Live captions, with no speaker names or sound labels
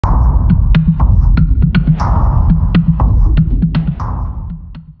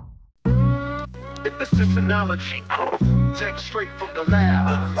Synology, tech straight from the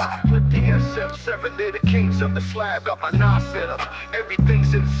lab. With DSM-7, they're the kings of the slab. Got my NAS set up,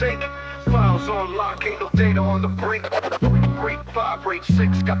 everything's in sync. Files on lock, ain't no data on the brink. Rate 5, rate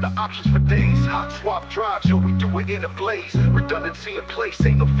 6, got the options for days. Hot swap drives, yo, we do it in a blaze. Redundancy in place,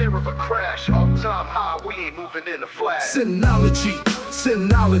 ain't no fear of a crash. Uptime high, we ain't moving in a flash. Synology,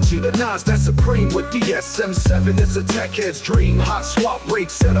 the NAS that's supreme. With DSM-7, it's a tech head's dream. Hot swap rate,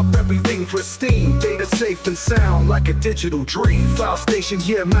 set up everything pristine. Data safe and sound like a digital dream. File station,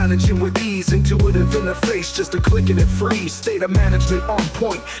 yeah, managing with ease. Intuitive interface, just a click and it frees. Data management on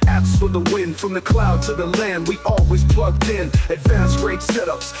point, apps for the win. From the cloud to the land, we always plugged in. Advanced rate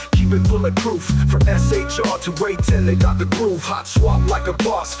setups, keep it bulletproof. From SHR to rate 10, they got the groove. Hot swap like a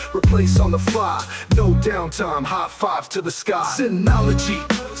boss, replace on the fly. No downtime, high five to the sky. Synology,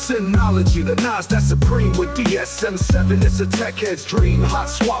 the NAS that's supreme. With DSM-7, it's a tech head's dream. Hot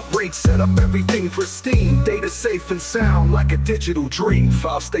swap rate, set up everything pristine. Data safe and sound like a digital dream.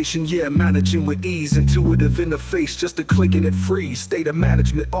 File station, yeah, managing with ease. Intuitive interface, just a click and it frees. Data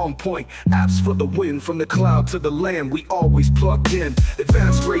management on point, apps for the win. From the cloud to the land, we always plugged in.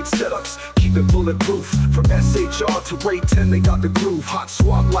 Advanced rate setups, keep it bulletproof. From SHR to rate 10, they got the groove. Hot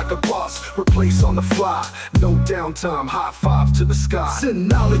swap like a boss, replace on the fly. No downtime, high five to the sky.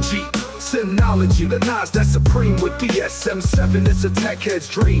 Synology, the NAS that's supreme. With DSM-7, it's a tech head's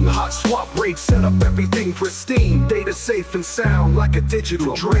dream. Hot swap rate, set up everything pristine. Data safe and sound like a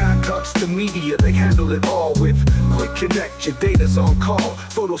digital dream. Backups to media, they handle it all with quick connect. Your data's on call.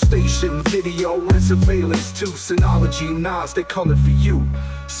 Photo station, video, and surveillance too. Synology NAS, they coming for you.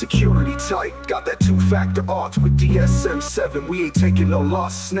 Security tight, got that two-factor auth. With DSM-7, we ain't taking no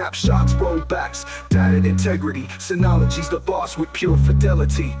loss. Snapshots, rollbacks, data integrity. Synology's the boss with pure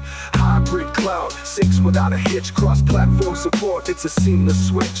fidelity. Hybrid cloud, syncs without a hitch. Cross-platform support, it's a seamless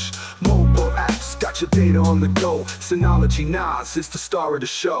switch. Mobile apps, got your data on the go. Synology NAS is the star of the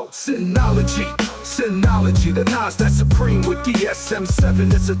show. Synology, the NAS that's supreme. With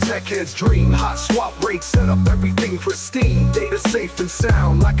DSM-7, it's a tech head's dream. Hot swap rate, set up everything pristine. Data safe and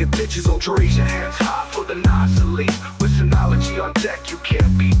sound like a digital dream. Raise your hands high for the NAS elite. With Synology on deck, you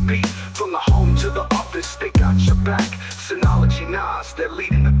can't beat me. From the home to the office, they got your back.